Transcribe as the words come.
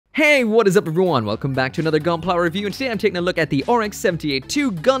Hey, what is up everyone? Welcome back to another Gunpla review, and today I'm taking a look at the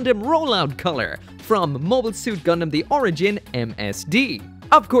RX-78-2 Gundam Rollout color from Mobile Suit Gundam The Origin MSD.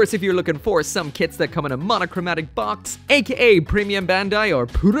 Of course, if you're looking for some kits that come in a monochromatic box, aka Premium Bandai or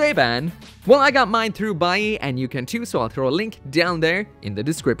Pureban, well, I got mine through Bai, and you can too, so I'll throw a link down there in the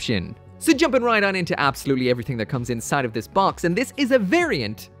description. So jumping right on into absolutely everything that comes inside of this box, and this is a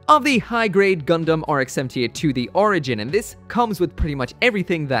variant of the high-grade Gundam RX-78-2 The Origin, and this comes with pretty much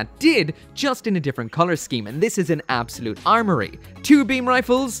everything that did, just in a different color scheme, and this is an absolute armory. 2 beam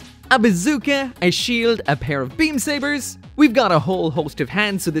rifles, a bazooka, a shield, a pair of beam sabers, we've got a whole host of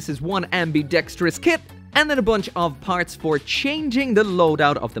hands, so this is one ambidextrous kit, and then a bunch of parts for changing the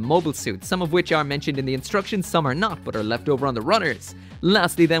loadout of the mobile suit, some of which are mentioned in the instructions, some are not, but are left over on the runners.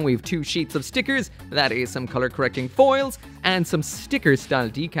 Lastly then, we have 2 sheets of stickers, that is some color correcting foils, and some sticker style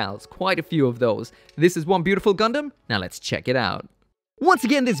decals, quite a few of those. This is one beautiful Gundam, now let's check it out. Once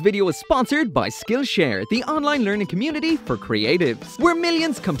again, this video is sponsored by Skillshare, the online learning community for creatives, where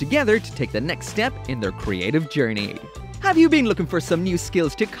millions come together to take the next step in their creative journey. Have you been looking for some new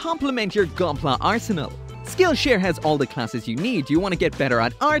skills to complement your Gunpla arsenal? Skillshare has all the classes you need. Do you want to get better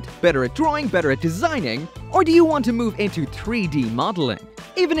at art, better at drawing, better at designing? Or do you want to move into 3D modeling?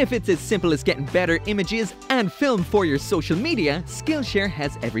 Even if it's as simple as getting better images and film for your social media, Skillshare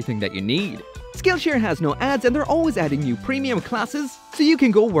has everything that you need. Skillshare has no ads, and they're always adding new premium classes, so you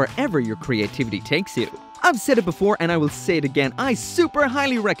can go wherever your creativity takes you. I've said it before and I will say it again, I super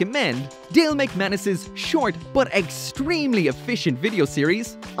highly recommend Dale McManus's short but extremely efficient video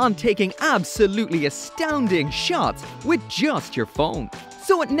series on taking absolutely astounding shots with just your phone.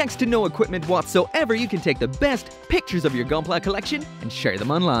 So with next to no equipment whatsoever, you can take the best pictures of your Gunpla collection and share them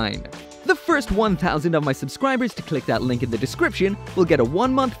online. The first 1,000 of my subscribers to click that link in the description will get a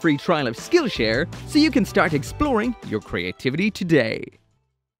 1-month free trial of Skillshare, so you can start exploring your creativity today.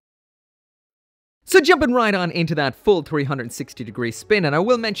 So jumping right on into that full 360-degree spin, and I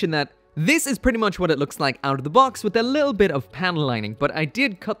will mention that this is pretty much what it looks like out of the box with a little bit of panel lining, but I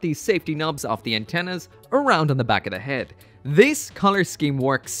did cut these safety knobs off the antennas around on the back of the head. This color scheme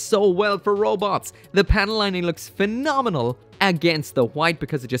works so well for robots. The panel lining looks phenomenal against the white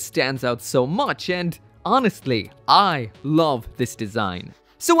because it just stands out so much, and honestly, I love this design.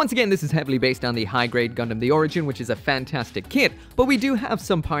 So once again, this is heavily based on the high-grade Gundam The Origin, which is a fantastic kit, but we do have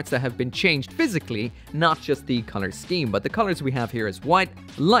some parts that have been changed physically, not just the color scheme, but the colors we have here is white,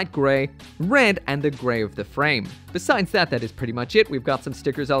 light gray, red, and the gray of the frame. Besides that, that is pretty much it. We've got some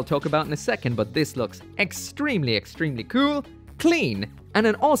stickers I'll talk about in a second, but this looks extremely cool, clean, and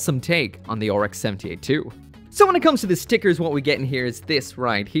an awesome take on the RX-78-2. So when it comes to the stickers, what we get in here is this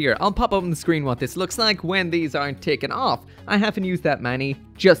right here. I'll pop up on the screen what this looks like when these aren't taken off. I haven't used that many,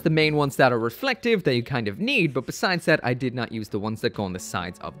 just the main ones that are reflective that you kind of need, but besides that, I did not use the ones that go on the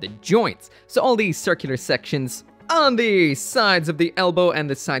sides of the joints. So all these circular sections on the sides of the elbow and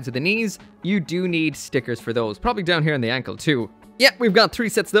the sides of the knees, you do need stickers for those, probably down here on the ankle too. Yeah, we've got 3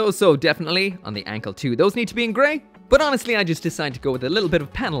 sets of those, so definitely on the ankle too. Those need to be in gray, but honestly, I just decided to go with a little bit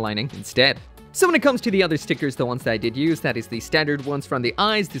of panel lining instead. So when it comes to the other stickers, the ones that I did use, that is the standard ones from the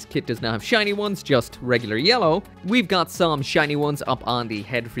eyes. This kit does not have shiny ones, just regular yellow. We've got some shiny ones up on the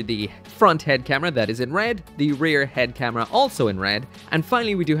head for the front head camera, that is in red. The rear head camera also in red. And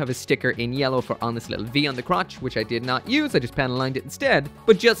finally, we do have a sticker in yellow for on this little V on the crotch, which I did not use, I just panel lined it instead.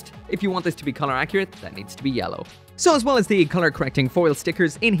 But just, if you want this to be color accurate, that needs to be yellow. So as well as the color correcting foil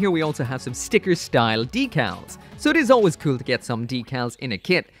stickers, in here we also have some sticker style decals. So it is always cool to get some decals in a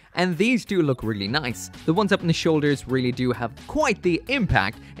kit, and these do look really nice. The ones up on the shoulders really do have quite the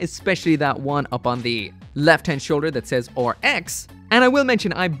impact, especially that one up on the left-hand shoulder that says RX. And I will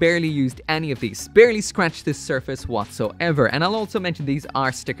mention I barely used any of these, barely scratched this surface whatsoever. And I'll also mention these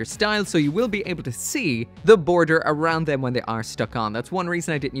are sticker style, so you will be able to see the border around them when they are stuck on. That's one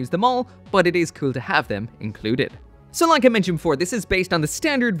reason I didn't use them all, but it is cool to have them included. So like I mentioned before, this is based on the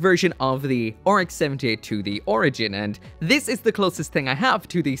standard version of the RX-78-2 The Origin, and this is the closest thing I have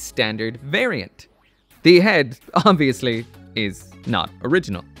to the standard variant. The head, obviously, is not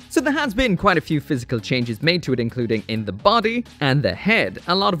original. So there has been quite a few physical changes made to it, including in the body and the head,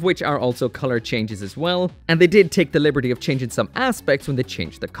 a lot of which are also color changes as well, and they did take the liberty of changing some aspects when they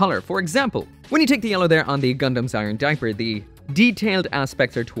changed the color. For example, when you take the yellow there on the Gundam's Iron Diaper, the detailed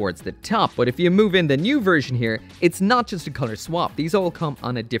aspects are towards the top, but if you move in the new version here, it's not just a color swap. These all come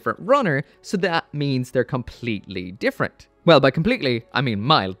on a different runner, so that means they're completely different. Well, by completely, I mean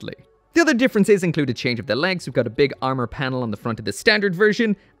mildly. The other differences include a change of the legs. We've got a big armor panel on the front of the standard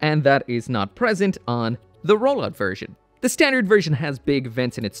version, and that is not present on the Rollout version. The standard version has big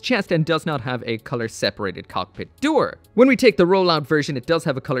vents in its chest and does not have a color-separated cockpit door. When we take the rollout version, it does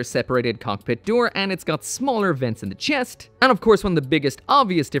have a color-separated cockpit door and it's got smaller vents in the chest. And of course, one of the biggest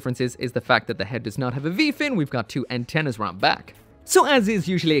obvious differences is the fact that the head does not have a V-fin, we've got 2 antennas around back. So as is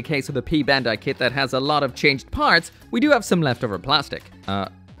usually a case with a P-Bandai kit that has a lot of changed parts, we do have some leftover plastic.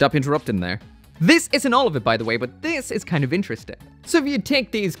 Stop interrupting there. This isn't all of it, by the way, but this is kind of interesting. So if you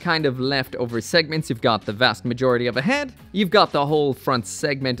take these kind of leftover segments, you've got the vast majority of a head, you've got the whole front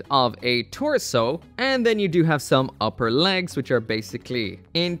segment of a torso, and then you do have some upper legs, which are basically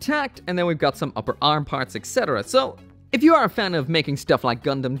intact, and then we've got some upper arm parts, etc. So if you are a fan of making stuff like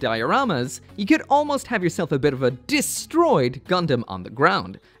Gundam dioramas, you could almost have yourself a bit of a destroyed Gundam on the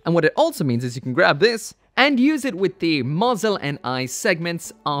ground. And what it also means is you can grab this and use it with the muzzle and eye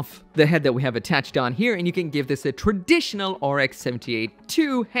segments of the head that we have attached on here, and you can give this a traditional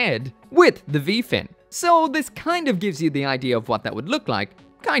RX-78-2 head with the V-fin. So this kind of gives you the idea of what that would look like,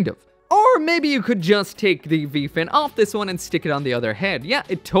 kind of. Or maybe you could just take the V-fin off this one and stick it on the other head. Yeah,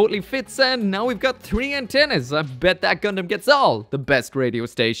 it totally fits, and now we've got 3 antennas. I bet that Gundam gets all the best radio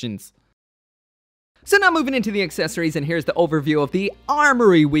stations. So now moving into the accessories, and here's the overview of the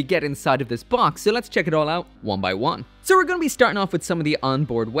armory we get inside of this box, so let's check it all out one by one. So we're going to be starting off with some of the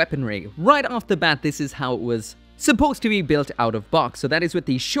onboard weaponry. Right off the bat, this is how it was supposed to be built out of box, so that is with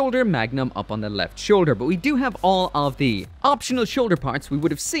the shoulder magnum up on the left shoulder, but we do have all of the optional shoulder parts we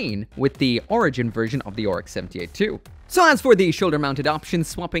would have seen with the origin version of the RX-78-2. So as for the shoulder mounted options,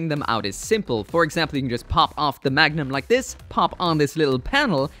 swapping them out is simple. For example, you can just pop off the magnum like this, pop on this little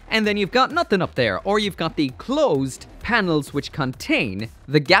panel, and then you've got nothing up there. Or you've got the closed panels which contain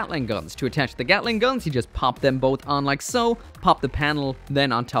the Gatling guns. To attach the Gatling guns, you just pop them both on like so, pop the panel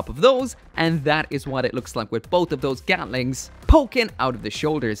then on top of those, and that is what it looks like with both of those Gatlings poking out of the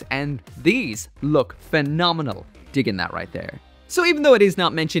shoulders, and these look phenomenal. Digging that right there. So even though it is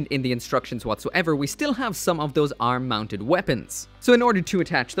not mentioned in the instructions whatsoever, we still have some of those arm-mounted weapons. So in order to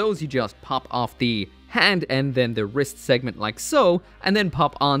attach those, you just pop off the hand and then the wrist segment like so, and then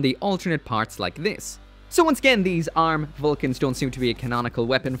pop on the alternate parts like this. So once again, these arm Vulcans don't seem to be a canonical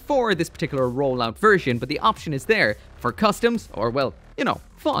weapon for this particular rollout version, but the option is there for customs or, well, you know,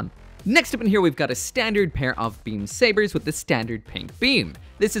 fun. Next up in here, we've got a standard pair of beam sabers with the standard pink beam.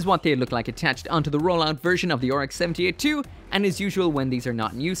 This is what they look like attached onto the rollout version of the RX-78-2, and as usual, when these are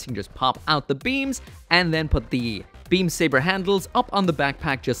not in use, you can just pop out the beams and then put the beam saber handles up on the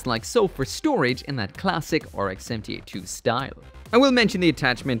backpack just like so for storage in that classic RX-78-2 style. I will mention the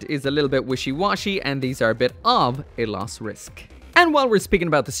attachment is a little bit wishy-washy, and these are a bit of a loss risk. And while we're speaking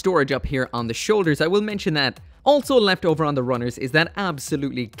about the storage up here on the shoulders, I will mention that also left over on the runners is that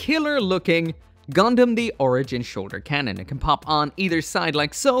absolutely killer looking Gundam the Origin shoulder cannon. It can pop on either side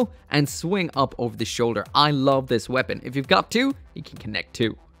like so and swing up over the shoulder. I love this weapon. If you've got two, you can connect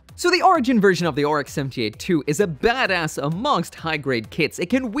two. So the Origin version of the RX-78-2 is a badass amongst high-grade kits. It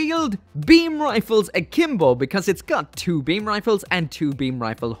can wield beam rifles akimbo because it's got 2 beam rifles and 2 beam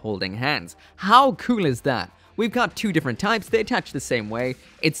rifle holding hands. How cool is that? We've got 2 different types, they attach the same way.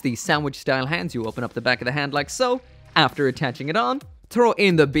 It's the sandwich style hands. You open up the back of the hand like so. After attaching it on, throw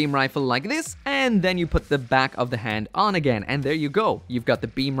in the beam rifle like this, and then you put the back of the hand on again, and there you go. You've got the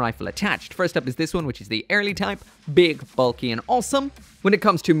beam rifle attached. First up is this one, which is the early type, big, bulky, and awesome. When it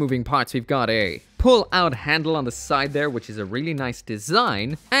comes to moving parts, we've got a pull-out handle on the side there, which is a really nice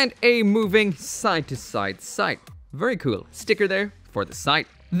design, and a moving side-to-side sight. Very cool. Sticker there for the sight.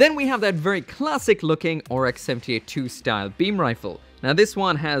 Then we have that very classic looking RX-78-2 style beam rifle. Now this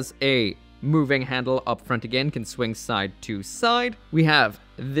one has a moving handle up front again, can swing side to side. We have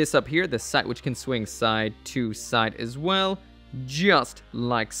this up here, the sight which can swing side to side as well, just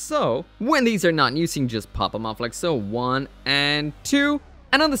like so. When these are not in use, you can just pop them off like so, 1 and 2.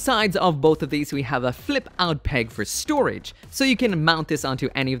 And on the sides of both of these, we have a flip-out peg for storage. So you can mount this onto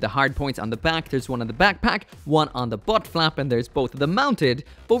any of the hard points on the back. There's one on the backpack, one on the butt flap, and there's both of them mounted.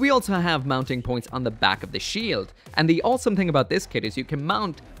 But we also have mounting points on the back of the shield. And the awesome thing about this kit is you can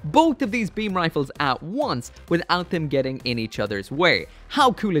mount both of these beam rifles at once without them getting in each other's way.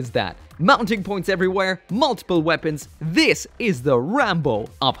 How cool is that? Mounting points everywhere, multiple weapons. This is the Rambo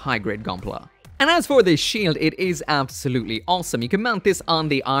of high-grade gunpla. And as for this shield, it is absolutely awesome. You can mount this on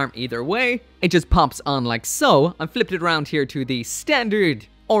the arm either way. It just pops on like so. I flipped it around here to the standard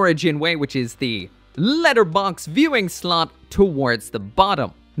Origin way, which is the letterbox viewing slot towards the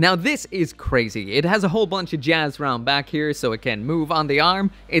bottom. Now this is crazy. It has a whole bunch of jazz around back here so it can move on the arm.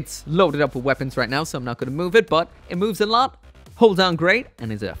 It's loaded up with weapons right now, so I'm not going to move it, but it moves a lot, holds on great,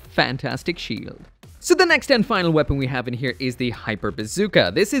 and is a fantastic shield. So the next and final weapon we have in here is the Hyper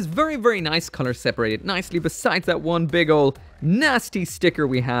Bazooka. This is very, very nice, color separated nicely, besides that one big ol' nasty sticker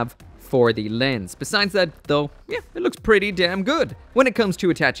we have for the lens. Besides that, though, yeah, it looks pretty damn good. When it comes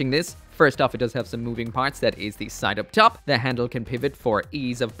to attaching this, first off, it does have some moving parts. That is the side up top. The handle can pivot for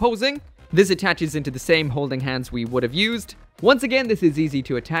ease of posing. This attaches into the same holding hands we would have used. Once again, this is easy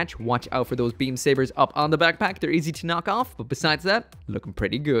to attach. Watch out for those beam sabers up on the backpack. They're easy to knock off, but besides that, looking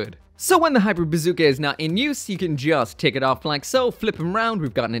pretty good. So when the Hyper Bazooka is not in use, you can just take it off like so, flip them around.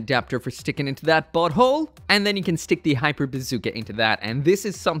 We've got an adapter for sticking into that butthole, and then you can stick the Hyper Bazooka into that. And this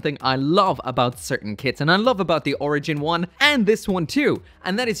is something I love about certain kits, and I love about the Origin one and this one too.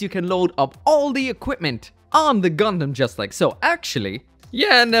 And that is you can load up all the equipment on the Gundam just like so. Actually,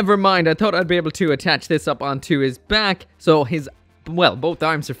 yeah, never mind. I thought I'd be able to attach this up onto his back, so his, well, both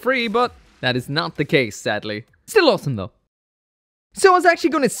arms are free, but that is not the case, sadly. Still awesome though. So I was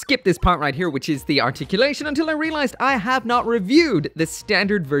actually going to skip this part right here, which is the articulation, until I realized I have not reviewed the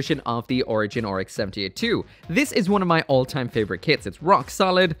standard version of the Origin RX-78-2. This is one of my all-time favorite kits. It's rock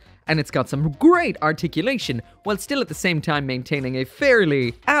solid, and it's got some great articulation, while still at the same time maintaining a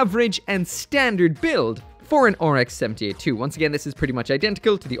fairly average and standard build for an RX-78-2. Once again, this is pretty much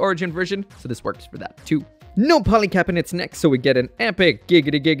identical to the Origin version, so this works for that too. No polycap in its neck, so we get an epic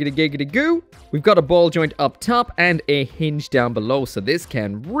giggity giggity giggity goo. We've got a ball joint up top and a hinge down below, so this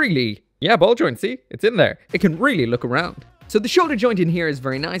can really, yeah, ball joint, see? It's in there. It can really look around. So the shoulder joint in here is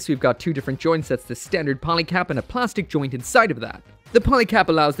very nice. We've got two different joints. That's the standard polycap and a plastic joint inside of that. The polycap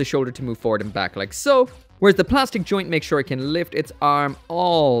allows the shoulder to move forward and back like so, whereas the plastic joint makes sure it can lift its arm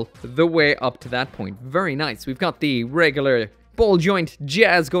all the way up to that point. Very nice. We've got the regular ball joint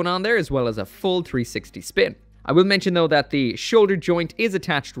jazz going on there, as well as a full 360 spin. I will mention though that the shoulder joint is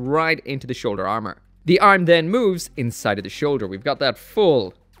attached right into the shoulder armor. The arm then moves inside of the shoulder. We've got that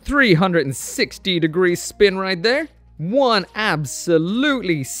full 360-degree spin right there. One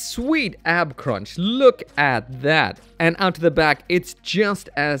absolutely sweet ab crunch. Look at that. And out to the back, it's just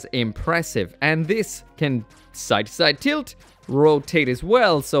as impressive. And this can side-to-side tilt, rotate as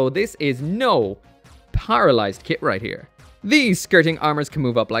well. So this is no paralyzed kit right here. These skirting armors can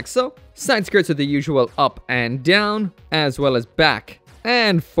move up like so. Side skirts are the usual up and down, as well as back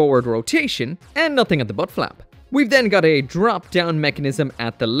and forward rotation, and nothing at the butt flap. We've then got a drop-down mechanism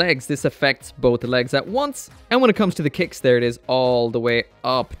at the legs. This affects both legs at once. And when it comes to the kicks, there it is all the way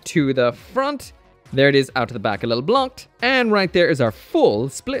up to the front. There it is out to the back, a little blocked. And right there is our full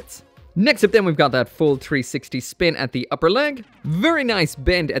splits. Next up then, we've got that full 360 spin at the upper leg. Very nice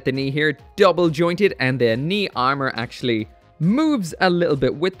bend at the knee here, double jointed, and the knee armor actually moves a little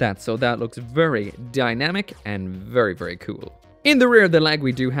bit with that. So that looks very dynamic and very, very cool. In the rear of the leg,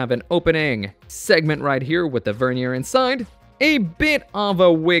 we do have an opening segment right here with the vernier inside. A bit of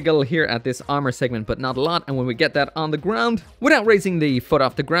a wiggle here at this armor segment, but not a lot. And when we get that on the ground, without raising the foot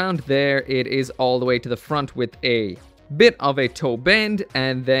off the ground, there it is all the way to the front with a bit of a toe bend.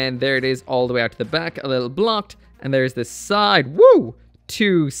 And then there it is all the way out to the back, a little blocked. And there's the side, woo!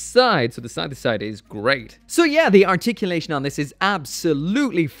 Two sides, so the side to side is great. So yeah, the articulation on this is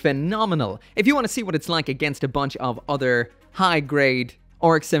absolutely phenomenal. If you want to see what it's like against a bunch of other high-grade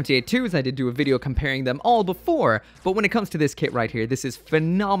RX-78-2s, I did do a video comparing them all before, but when it comes to this kit right here, this is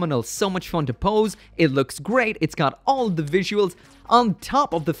phenomenal. So much fun to pose, it looks great, it's got all the visuals on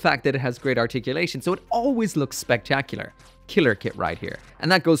top of the fact that it has great articulation, so it always looks spectacular. Killer kit right here. And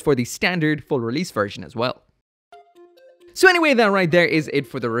that goes for the standard full release version as well. So anyway, that right there is it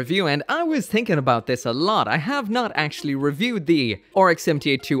for the review, and I was thinking about this a lot. I have not actually reviewed the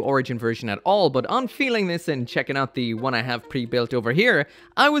RX-78-2 Origin version at all, but on feeling this and checking out the one I have pre-built over here,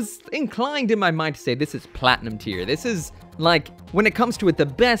 I was inclined in my mind to say this is platinum tier. This is, like, when it comes to it, the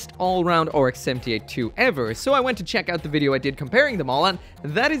best all-round RX-78-2 ever. So I went to check out the video I did comparing them all, and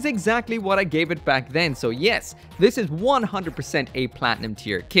that is exactly what I gave it back then. So yes, this is 100% a platinum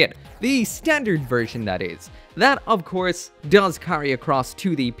tier kit. The standard version, that is. That, of course, does carry across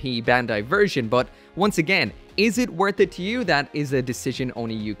to the P Bandai version, but once again, is it worth it to you? That is a decision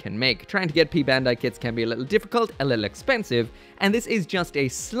only you can make. Trying to get P Bandai kits can be a little difficult, a little expensive, and this is just a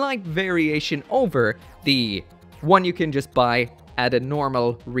slight variation over the one you can just buy at a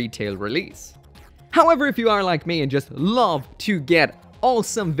normal retail release. However, if you are like me and just love to get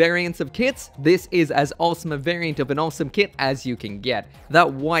awesome variants of kits, this is as awesome a variant of an awesome kit as you can get.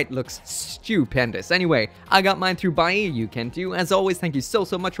 That white looks stupendous. Anyway, I got mine through Buy, you can too. As always, thank you so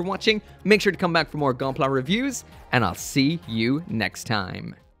much for watching. Make sure to come back for more Gunpla reviews, and I'll see you next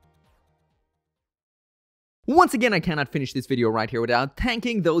time. Once again, I cannot finish this video right here without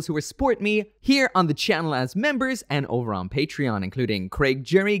thanking those who support me here on the channel as members and over on Patreon, including Craig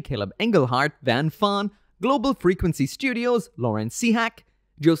Jerry, Caleb Engelhardt, Van Fawn, Global Frequency Studios, Lauren Seahack,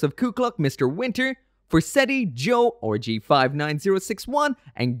 Joseph Kukluk, Mr. Winter, Forsetti, Joe, Org59061,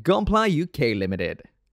 and Gunpla UK Limited.